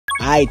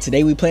Alright,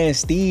 today we playing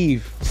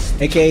Steve,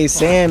 aka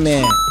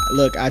Sandman.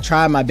 Look, I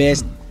tried my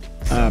best.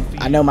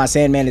 I know my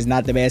Sandman is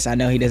not the best. I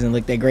know he doesn't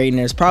look that great, and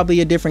there's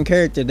probably a different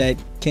character that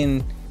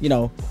can, you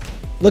know,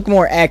 look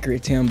more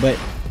accurate to him. But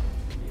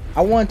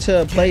I want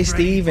to play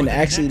Steve and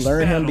actually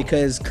learn him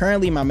because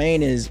currently my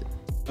main is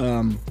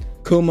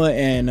Kuma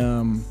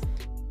and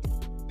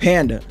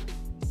Panda.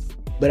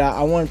 But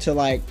I want to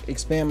like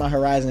expand my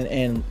horizon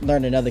and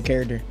learn another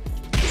character.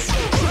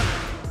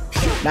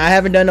 Now I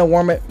haven't done no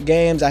warm-up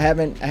games. I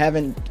haven't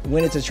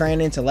went into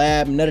training, to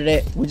lab, none of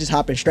that. We're just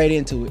hopping straight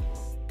into it.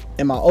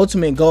 And my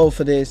ultimate goal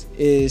for this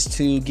is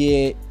to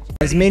get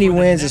as many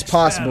wins as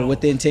possible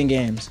within 10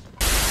 games.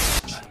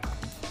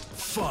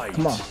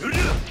 Come on.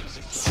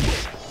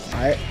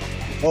 Alright.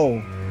 Oh.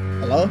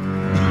 Hello?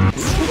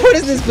 What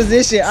is this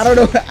position? I don't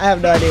know. I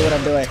have no idea what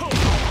I'm doing.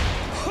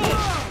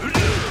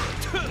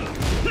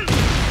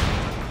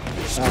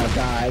 Oh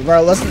god.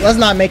 Bro, let's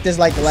not make this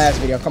like the last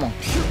video. Come on.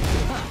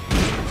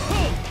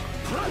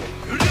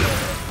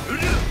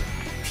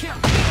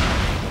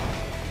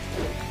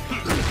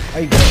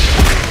 There you go.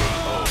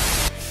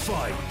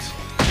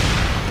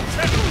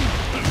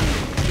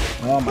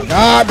 Oh my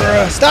god,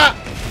 bro. Stop!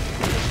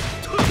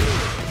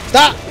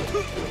 Stop!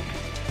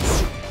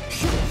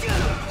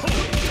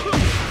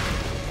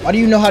 Why do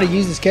you know how to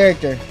use this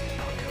character?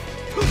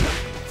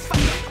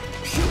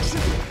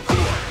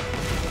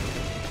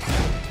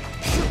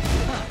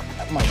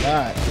 Oh my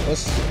god.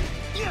 What's...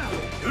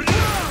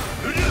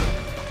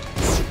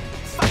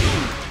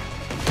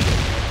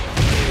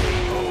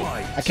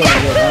 I can't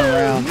even get one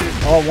round.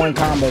 All one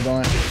combo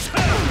going.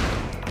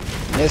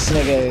 This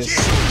nigga is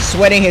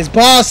sweating his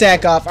ball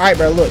sack off. Alright,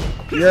 bro, look.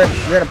 You're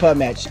in a pub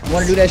match. You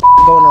wanna do that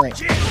shit? Go in the ring.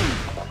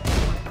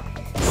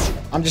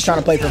 I'm just trying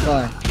to play for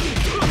fun.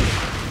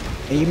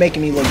 And you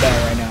making me look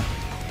bad right now.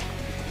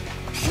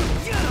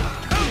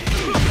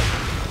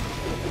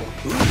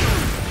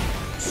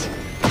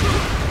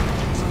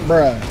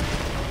 Bruh.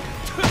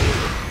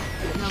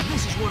 Now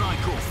this is what I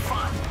call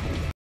fun.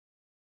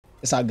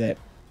 It's all good.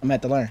 I'm gonna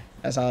have to learn.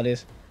 That's all it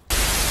is.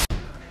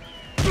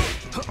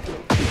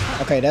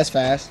 Okay, that's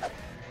fast.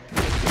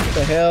 What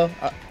the hell?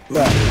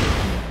 Bruh.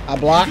 I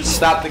blocked.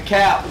 Stop the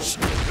cap.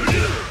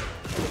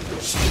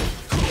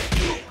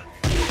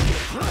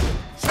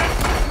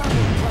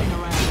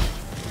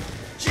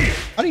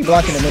 How do you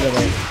block in the middle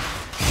there?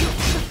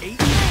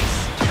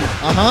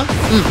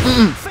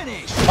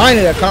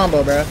 Finally a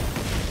combo, bro.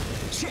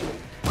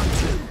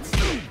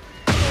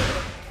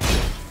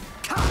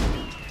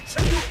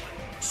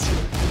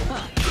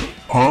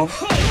 Huh?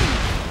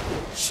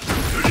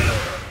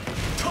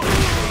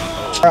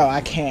 Bro,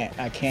 I can't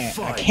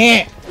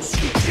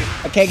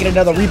get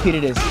another repeat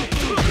of this.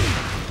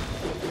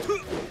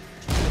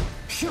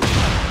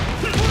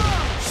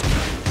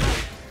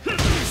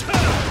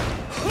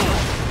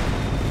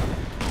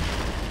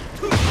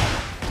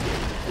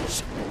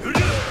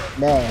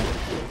 Bro.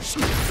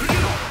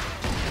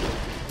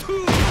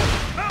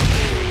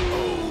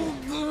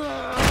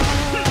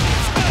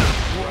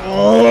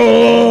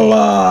 Oh,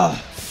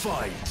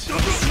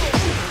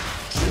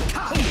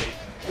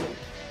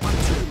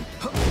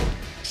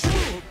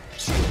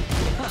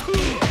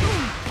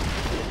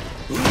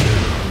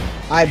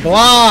 I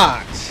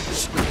blocked.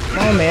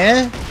 Come on,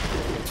 man.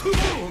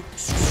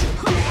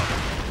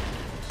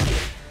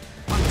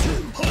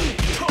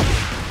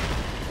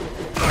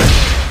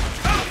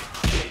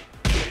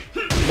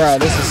 Bro,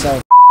 this is so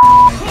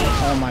annoying.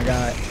 Oh my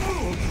god.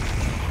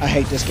 I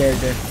hate this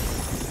character.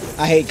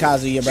 I hate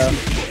Kazuya, bro.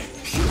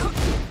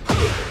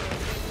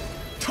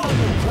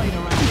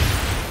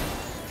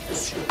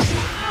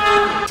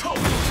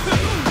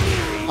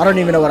 I don't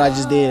even know what I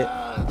just did.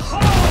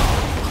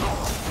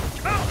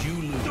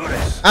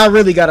 I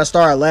really gotta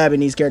start labbing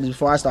these characters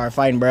before I start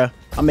fighting, bro.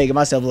 I'm making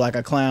myself look like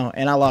a clown,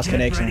 and I lost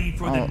connection.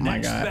 Oh my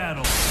god.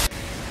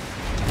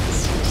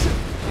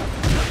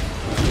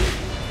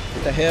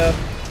 What the hell?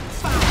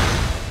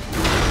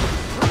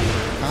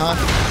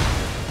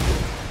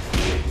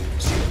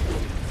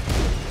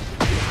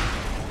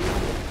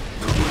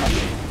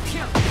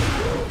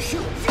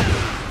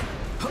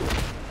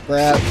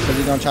 Grab, because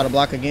he's gonna try to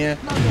block again.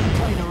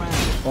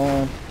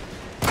 Boom.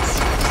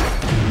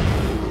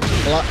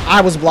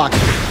 I was blocking.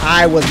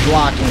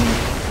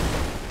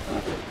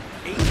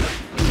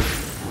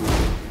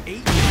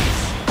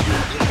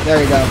 There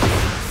we go.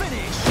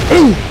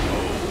 Ooh.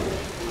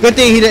 Good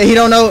thing he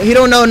don't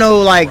know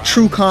no like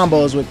true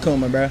combos with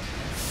Kuma, bro.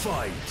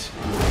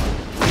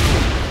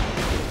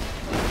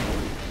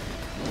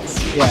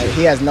 Yeah,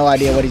 he has no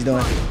idea what he's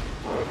doing.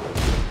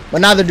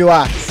 But neither do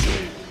I.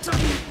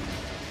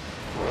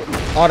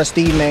 All the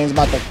Steve mains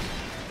about to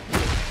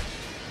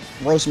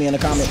roast me in the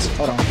comments.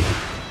 Hold on.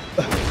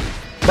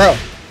 Bro.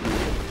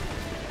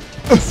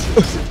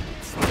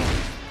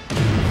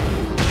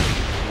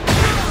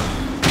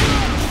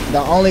 The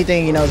only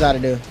thing he knows how to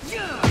do.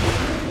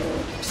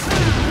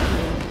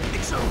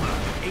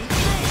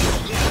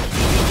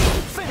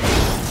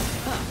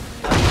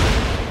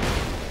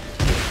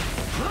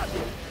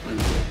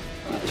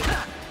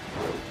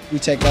 We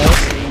take those.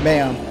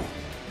 Bam.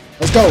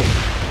 Let's go.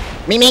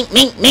 Me,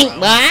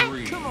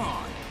 boy. Come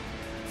on.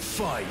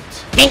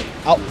 Fight. Me.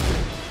 Oh.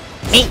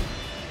 Me.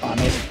 Oh, I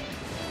missed.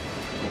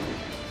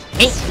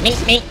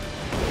 Me.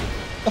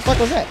 The fuck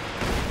was that?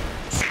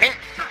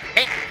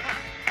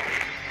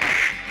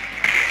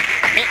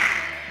 Me.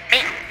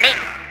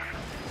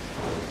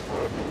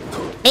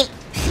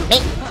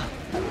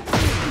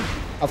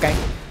 Okay.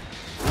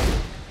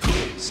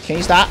 Can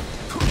you stop?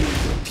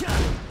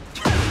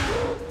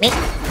 Me.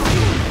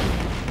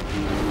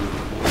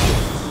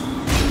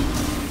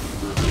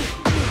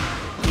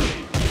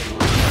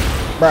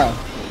 Bro.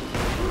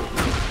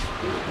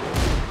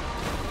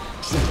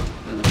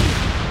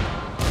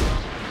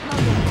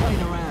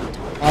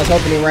 I was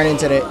hoping he ran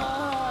into that.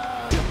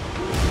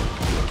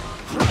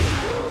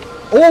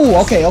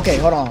 Oh, okay,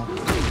 hold on.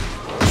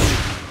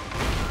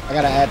 I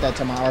gotta add that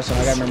to my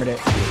arsenal. I gotta remember that.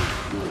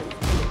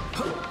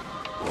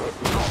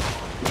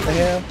 What the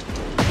hell?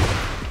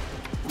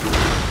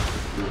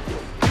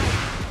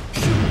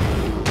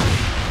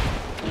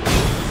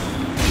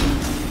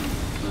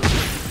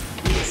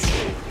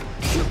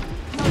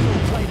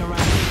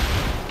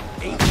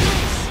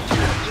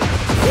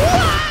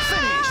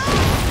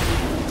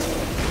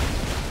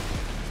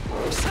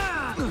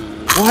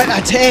 What?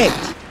 I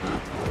tagged!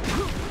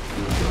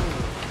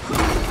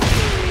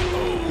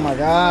 Oh my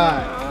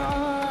god.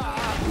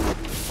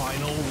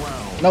 Final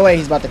round. No way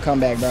he's about to come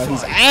back, bro.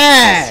 He's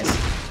ass!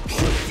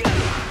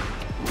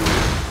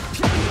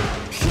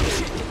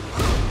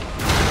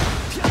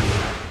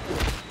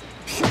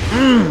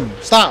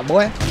 Stop,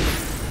 boy.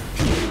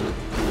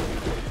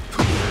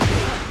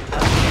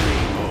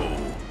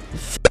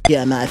 Get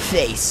out of my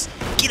face.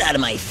 Get out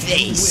of my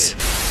face.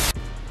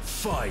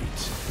 Fight.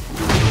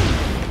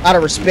 Out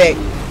of respect.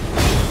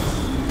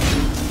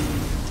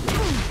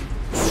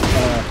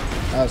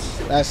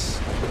 That's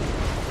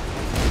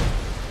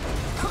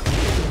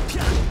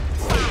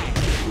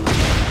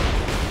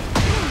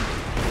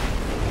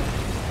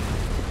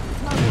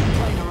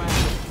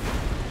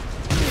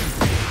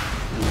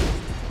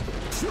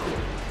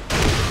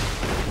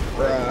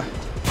bruh.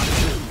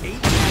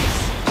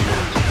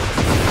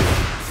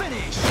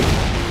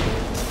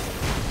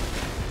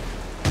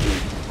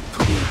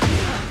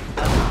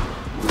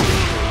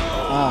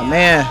 Oh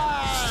man.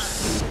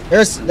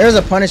 There's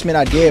a punishment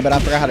I did, but I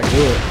forgot how to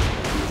do it.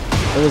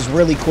 It was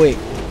really quick.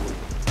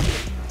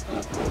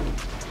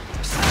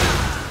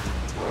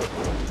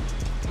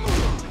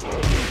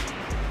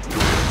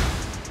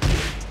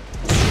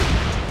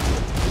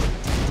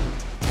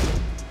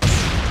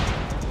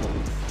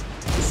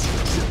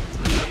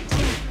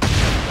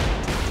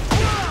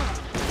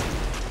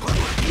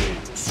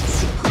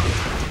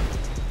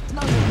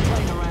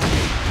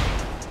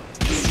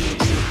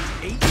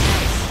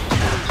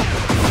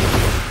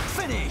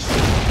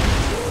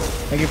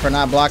 Thank you for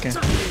not blocking.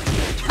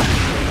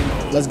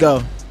 Let's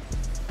go.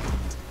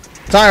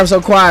 Sorry I'm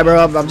so quiet, bro.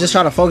 I'm just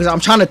trying to focus.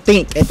 I'm trying to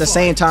think at the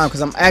same time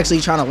because I'm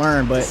actually trying to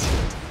learn, but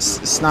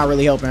it's not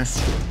really helping.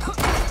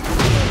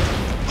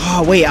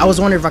 Oh, wait. I was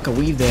wondering if I could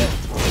weave that.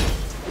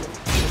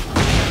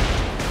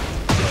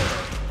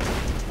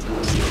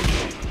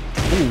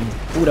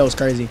 Ooh, that was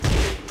crazy.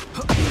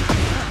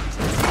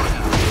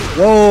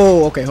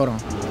 Whoa. Okay, hold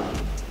on.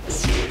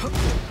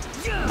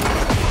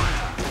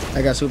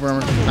 I got super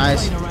armor.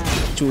 Nice.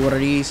 What are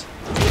these?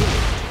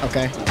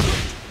 Okay.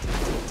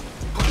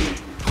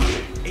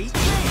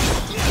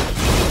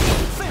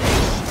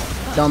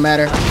 Don't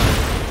matter.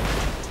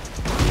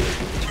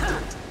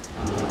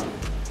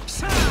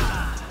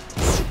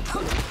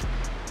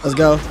 Let's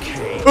go.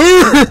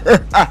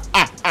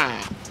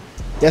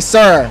 Yes,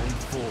 sir.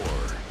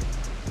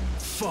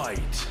 Fight.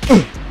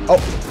 Oh.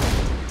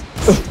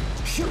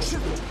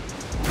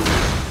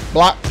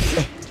 Block.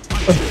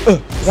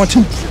 1,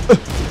 2.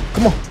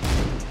 Come on.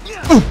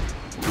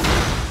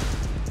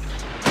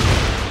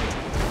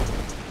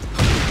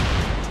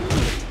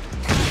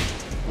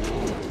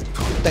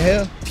 What the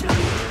hell?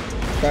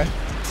 Okay.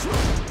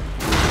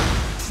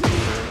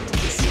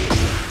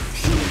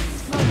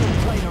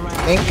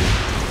 Me.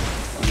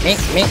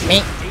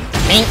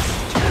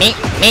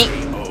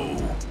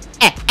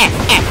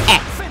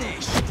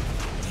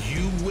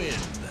 You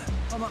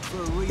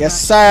win. Yes,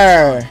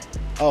 sir.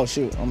 Oh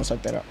shoot, almost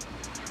sucked that up.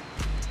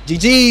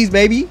 GG's,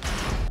 baby.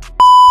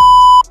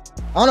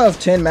 I don't know if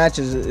 10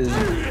 matches is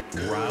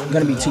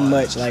gonna be too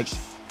much, like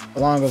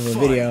long of a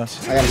video.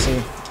 I gotta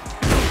see.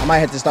 I might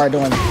have to start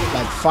doing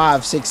like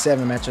 5, 6,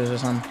 7 matches or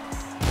something.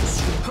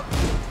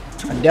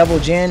 A double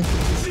gen.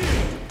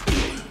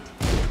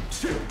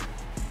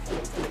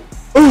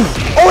 Ooh.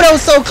 Oh, that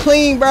was so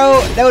clean,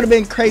 bro. That would have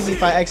been crazy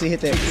if I actually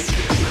hit that.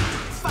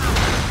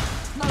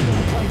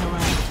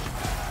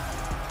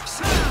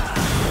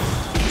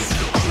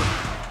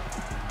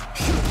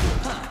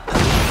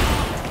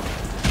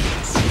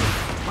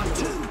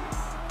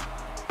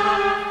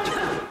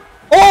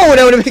 Oh,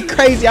 that would have been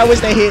crazy. I wish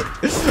they hit.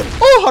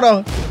 Oh, hold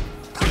on.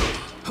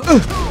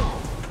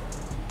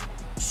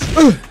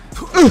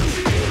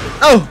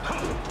 Oh.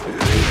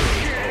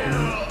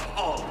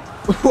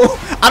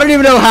 I don't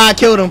even know how I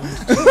killed him.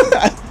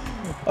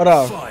 Hold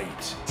on.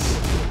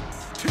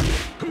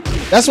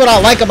 That's what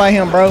I like about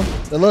him, bro.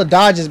 The little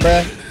dodges,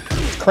 bro.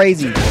 It's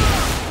crazy.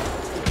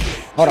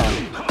 Hold on.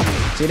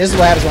 See, this is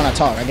what happens when I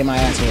talk. I get my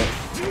ass whipped.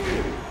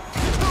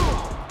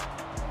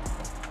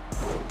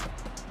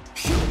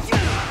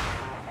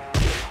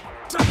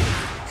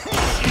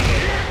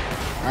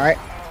 Alright.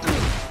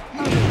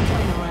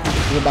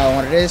 Get about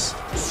one of this.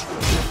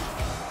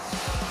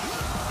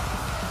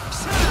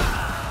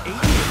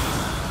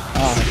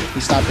 Oh, he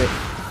stopped it.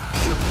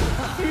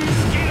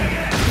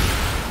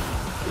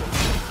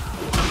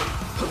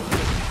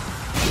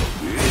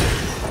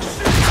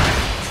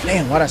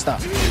 Damn, why'd I stop?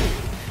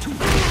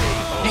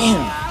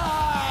 Damn.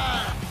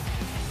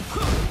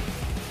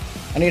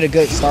 I need a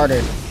good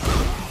starter.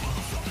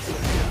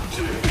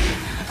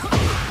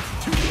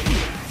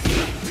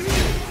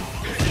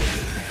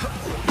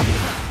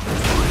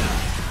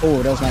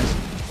 Oh, that was nice.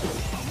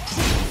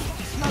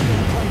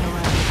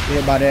 Get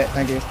hit by that.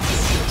 Thank you.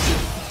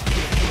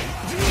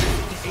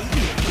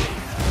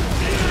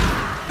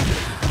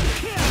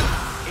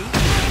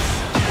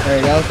 There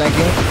you go. Thank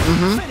you.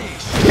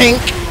 Pink.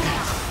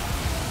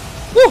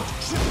 Woo.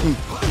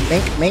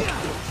 Mink. Mink.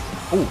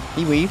 Ooh,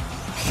 he weave.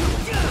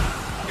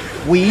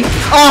 Weave.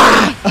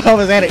 Ah! I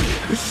was at it.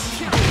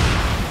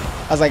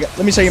 I was like,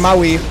 let me show you my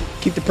weave.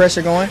 Keep the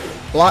pressure going.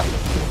 Block.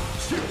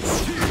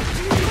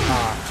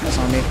 Ah, that's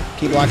on me.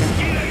 Keep blocking.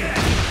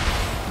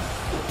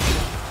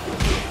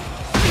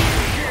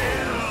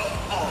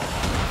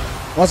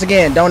 Once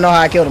again, don't know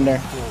how I killed him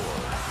there.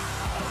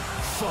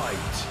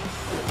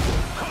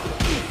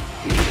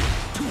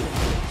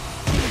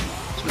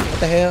 What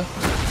the hell?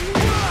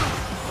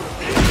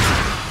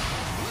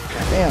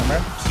 God damn, bro.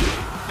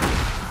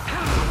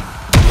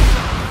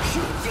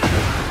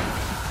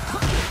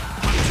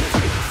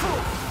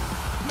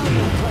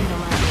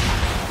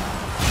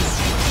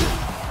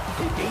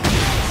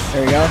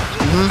 There we go.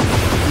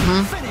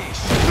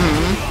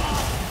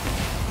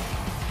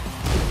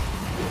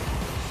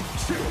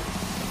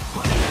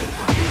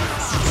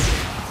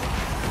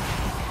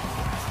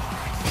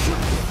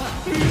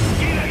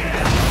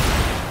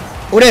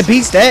 Oh, that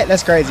beats that?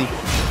 That's crazy.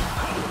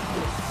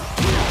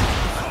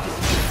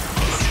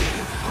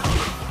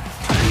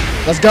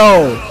 Let's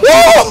go.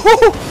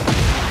 Woo!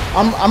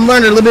 I'm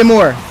learning a little bit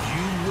more.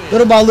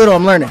 Little by little,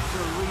 I'm learning.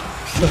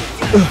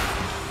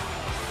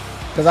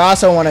 Because I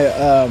also want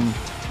to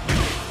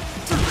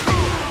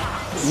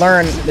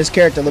learn this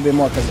character a little bit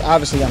more. Because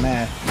obviously I'm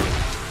mad.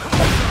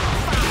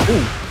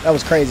 Ooh, that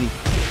was crazy.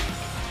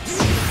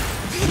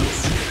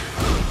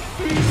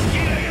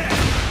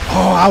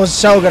 Oh, I was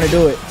so gonna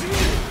do it.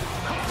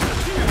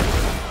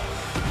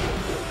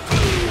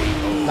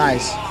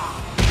 Nice.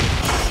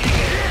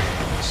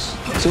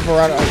 Super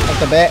right off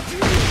the bat.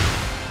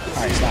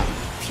 Alright, stop.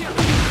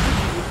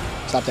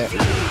 Stop that.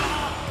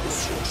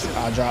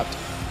 Oh, I dropped.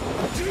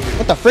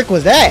 What the frick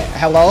was that?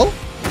 Hello?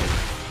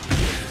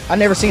 I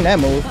never seen that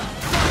move.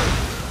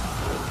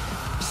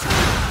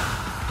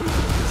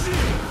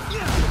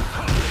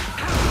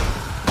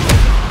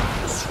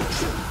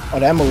 Oh,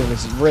 that move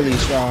is really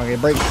strong. It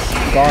breaks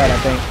guard, I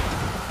think.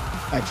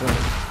 Actually.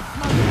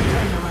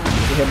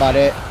 Get hit by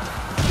that.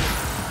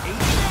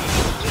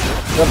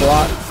 Good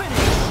block.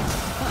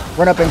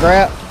 Run up and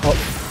grab. Oh,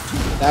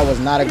 that was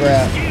not a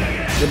grab.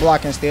 You're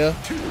blocking still.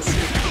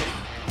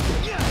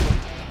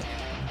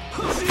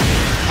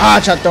 Ah, I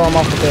tried to throw him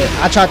off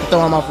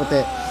with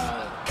that.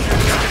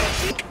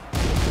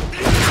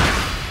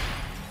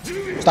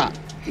 Stop.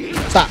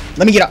 Stop.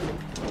 Let me get up.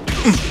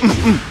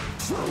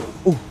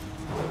 Ooh.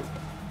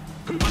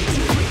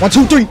 1,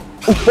 2, 3. Ooh,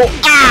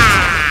 oh.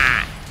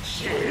 Ah!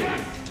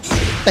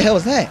 What the hell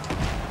was that?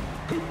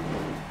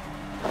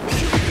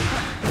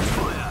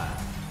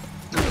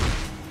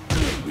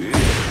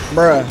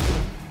 Bruh.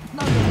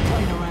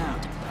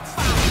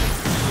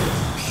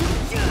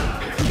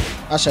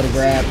 I should have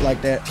grabbed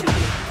like that.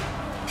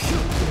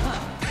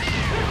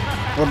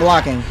 We're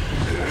blocking.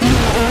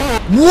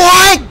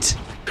 What?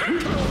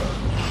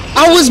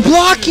 I was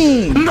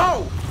blocking.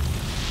 No.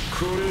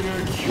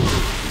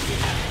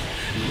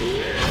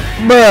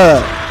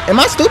 Bruh. Am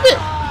I stupid?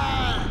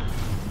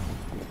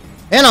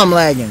 And I'm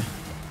lagging.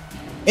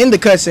 In the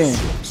cutscene.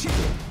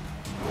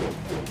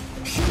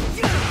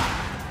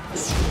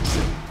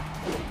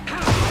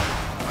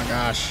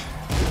 Gosh,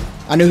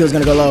 I knew he was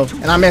gonna go low,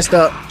 and I messed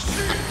up.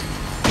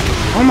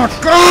 Oh my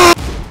god!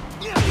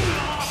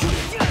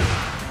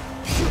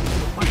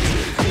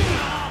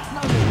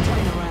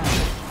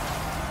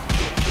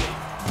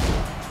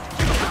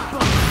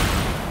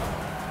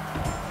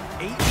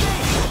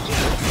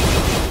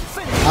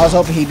 I was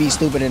hoping he'd be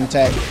stupid in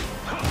attack.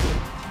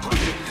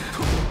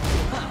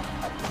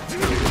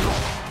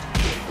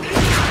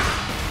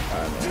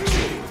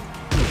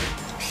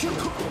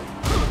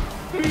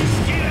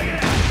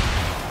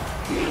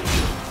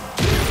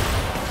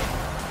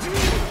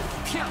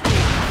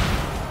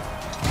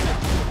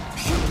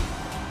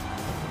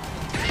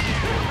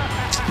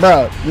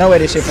 Bro, no way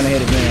this shit finna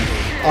hit again.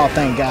 Oh,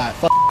 thank God.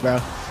 Fuck, bro.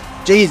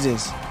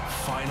 Jesus.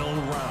 Final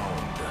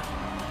round.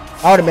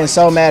 I would have been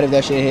so mad if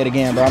that shit hit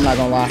again, bro. I'm not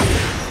gonna lie.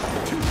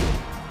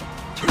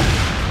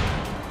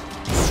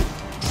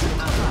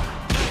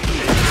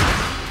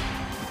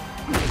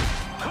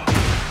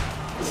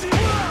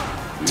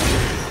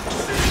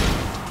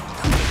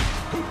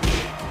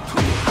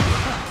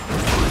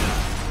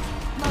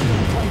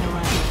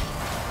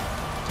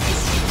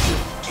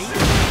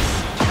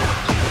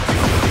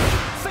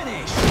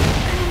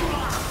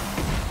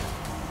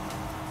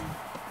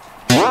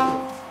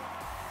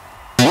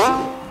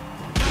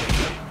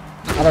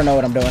 don't know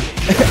what I'm doing.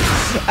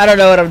 I don't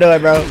know what I'm doing,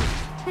 bro.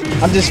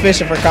 I'm just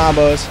fishing for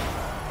combos.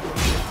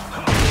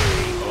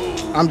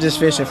 I'm just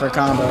fishing for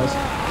combos.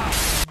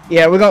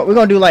 Yeah, we're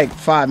gonna do like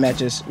 5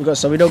 matches. We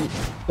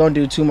gonna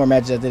do 2 more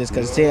matches after this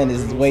because 10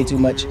 is way too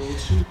much.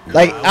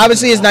 Like,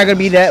 obviously it's not gonna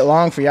be that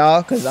long for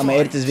y'all because I'm gonna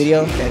edit this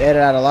video and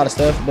edit out a lot of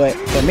stuff. But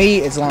for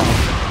me, it's long,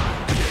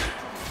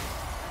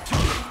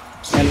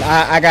 and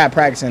I got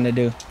practicing to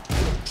do.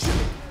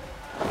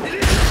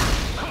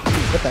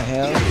 What the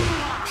hell?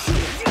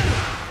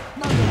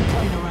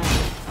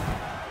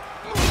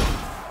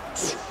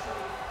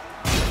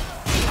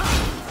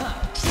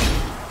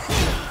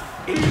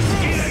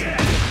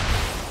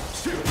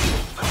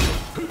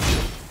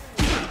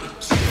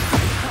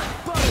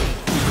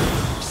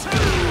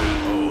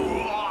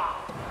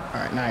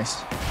 Nice.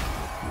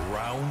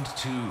 Round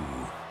 2.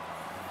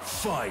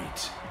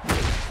 Fight.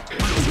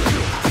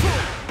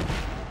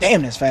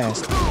 Damn, that's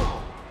fast.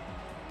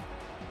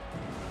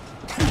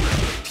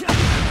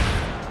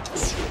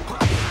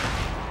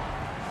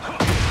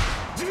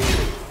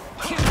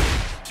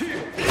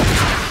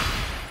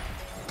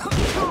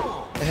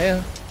 The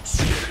hell?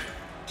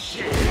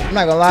 I'm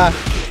not gonna lie.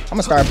 I'm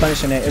gonna start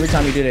punishing it every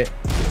time you do that.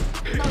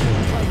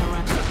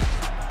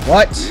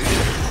 What?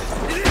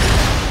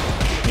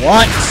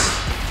 What?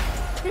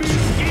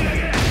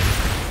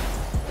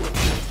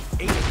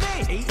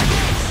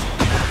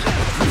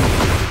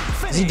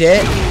 Is he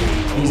dead?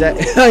 He's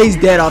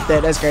dead off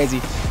that. That's crazy.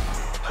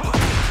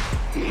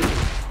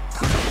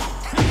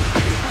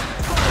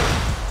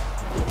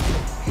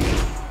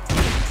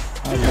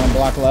 I was one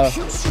block low.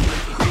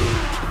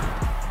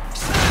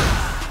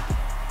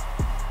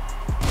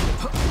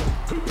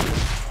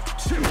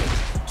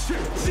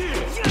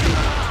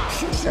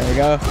 There we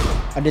go.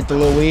 I did the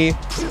little weave.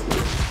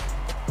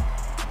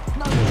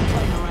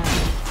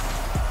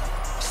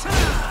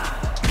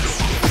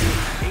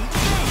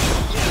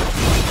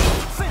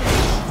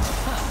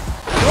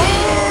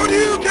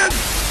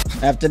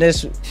 After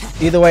this,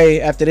 either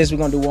way, after this, we're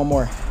gonna do one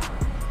more.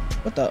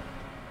 What the?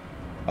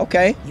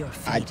 Okay,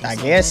 I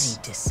guess.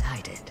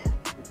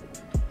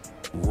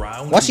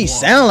 Why she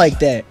sound like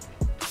that?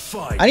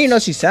 I didn't even know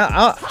she sound.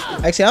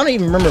 Actually, I don't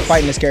even remember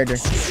fighting this character.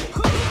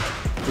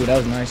 Dude, that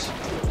was nice.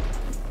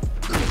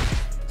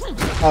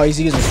 Oh, he's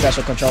using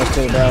special controls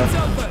too, bro.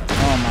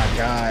 Oh my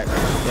god.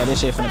 Yeah, this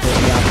shit finna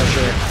piss me off for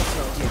sure.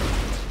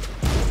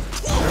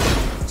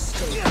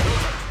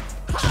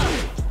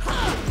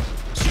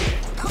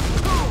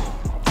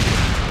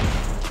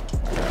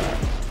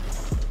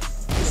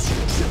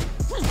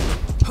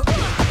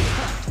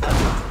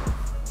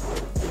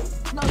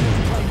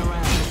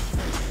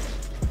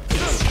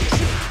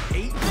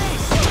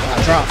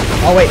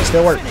 Oh wait, it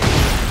still worked.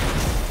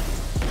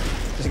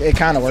 It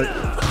kind of worked.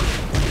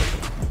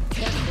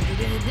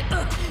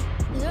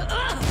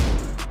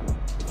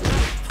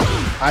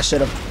 I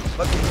should have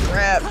fucking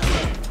grabbed.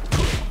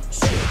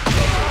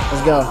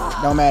 Let's go.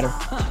 Don't matter.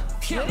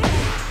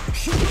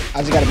 I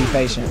just gotta be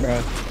patient, bro.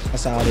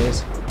 That's all it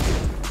is.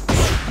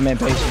 I'm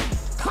impatient.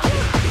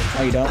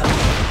 No, you don't.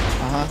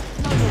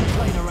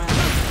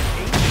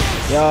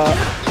 Yo.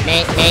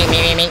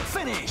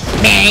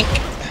 Mink.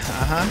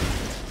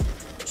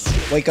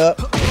 Wake up.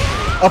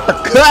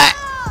 Uppercut!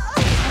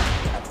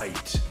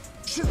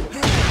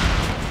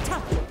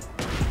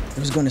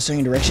 Who's going a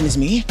certain direction is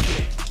me?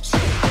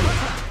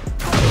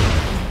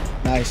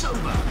 Nice.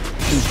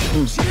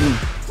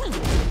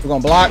 We're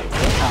gonna block.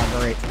 Oh,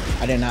 great.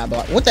 I did not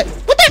block. What is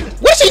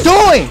he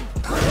doing?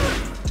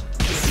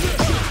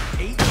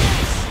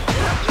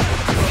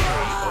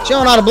 She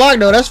don't know how to block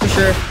though, that's for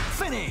sure.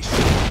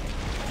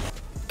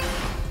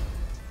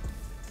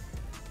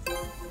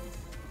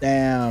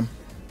 Damn.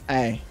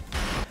 Hey.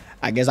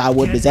 I guess I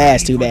whooped his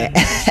ass too bad.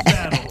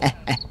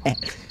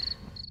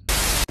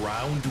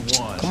 Round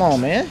 1. Come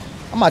on, man.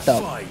 I'm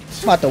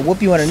about to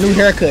whoop you on a new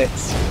haircut.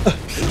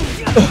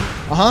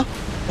 Ah!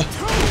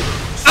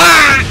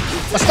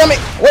 My stomach.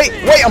 Wait.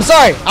 I'm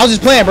sorry. I was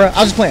just playing, bro.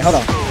 I was just playing. Hold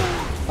on.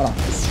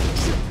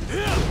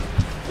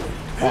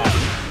 Oh,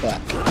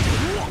 black.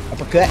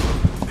 Uppercut.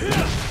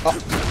 Oh,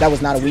 that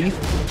was not a weave.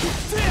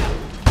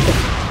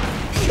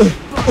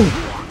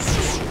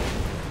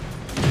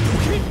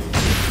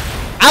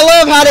 I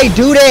love how they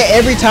do that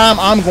every time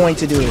I'm going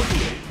to do it.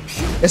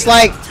 It's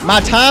like my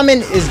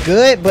timing is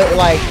good, but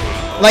like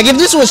if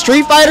this was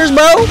Street Fighters,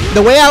 bro,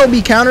 the way I would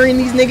be countering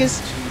these niggas.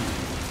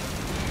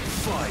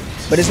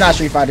 But it's not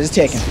Street Fighters, it's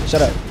Tekken.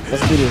 Shut up.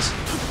 Let's do this.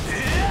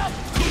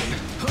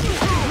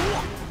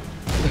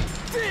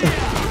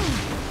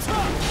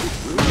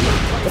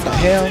 What the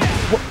hell?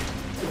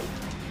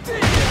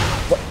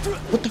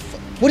 What the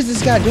fuck? What is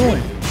this guy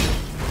doing?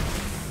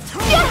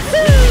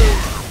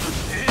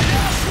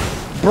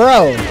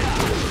 Bro,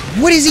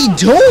 what is he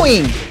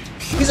doing?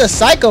 He's a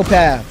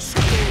psychopath.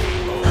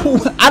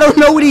 I don't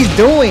know what he's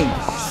doing.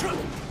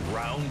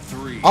 Round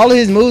 3. All of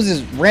his moves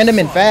is random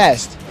and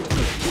fast.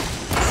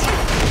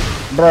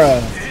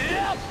 Bruh.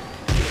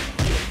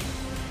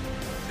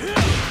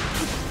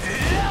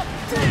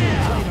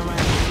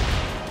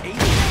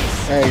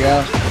 There you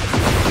go.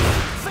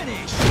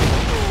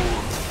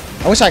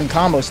 I wish I could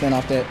combo stand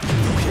off that.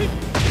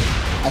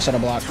 I should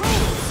have blocked.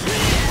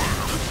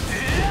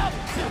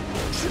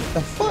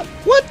 The fuck?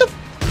 What the?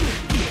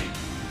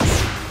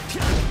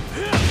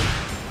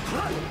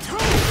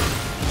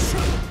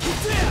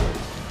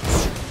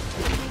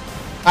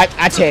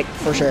 I take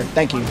for sure.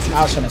 Thank you.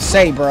 I was gonna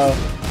say, bro.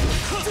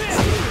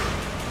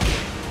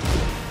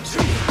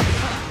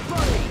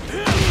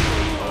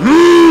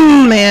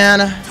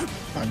 Man. Oh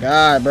my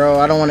God, bro.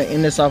 I don't want to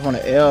end this off on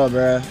an L,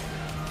 bro.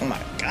 Oh my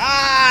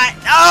God.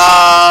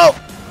 No!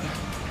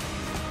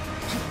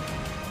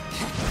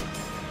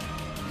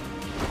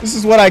 This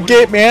is what I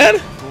get,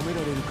 man.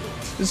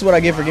 This is what I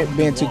get for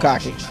being too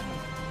cocky.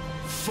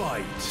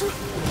 Fight.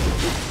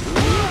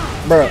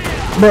 Bro.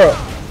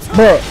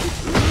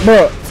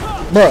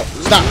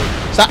 Stop.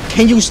 Stop.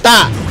 Can you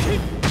stop?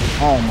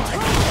 Oh my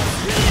God.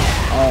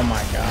 Oh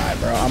my God,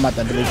 bro. I'm about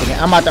to delete the game.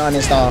 I'm about to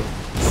uninstall.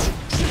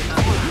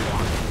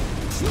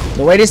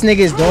 The way this nigga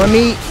is doing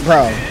me,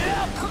 bro.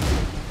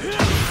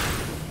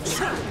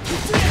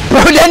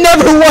 Bro, that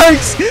never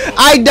works.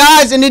 I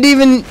dodged and it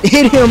even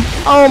hit him.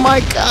 Oh my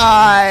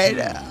God.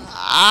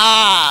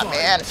 Ah,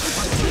 man.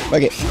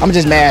 Okay, I'm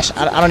just mash.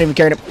 I don't even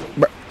care to.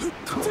 Bro.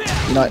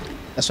 You know what?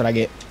 That's what I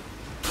get.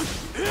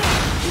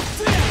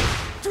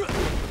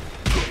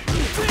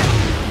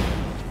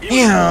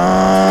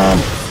 Damn.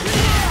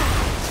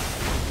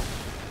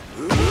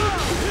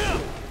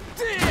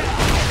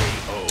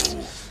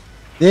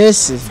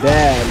 This is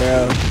bad,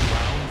 bro.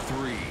 Round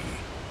 3.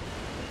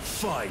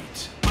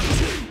 Fight.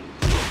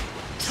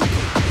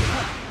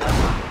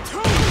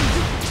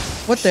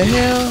 What the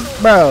hell?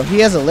 Bro, he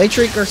has a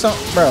electric or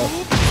something? Bro.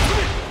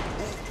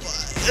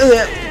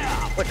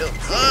 What the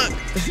fuck?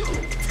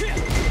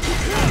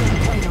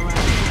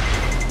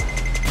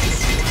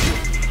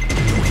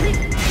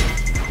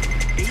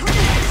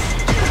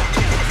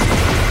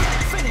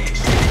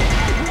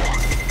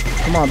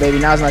 Come on, baby.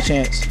 Now's my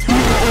chance.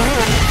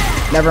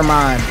 Never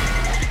mind.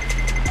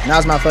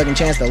 Now's my fucking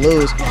chance to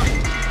lose.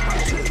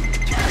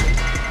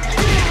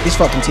 He's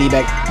fucking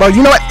teabag. Bro,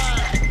 you know what?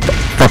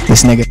 Fuck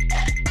this nigga.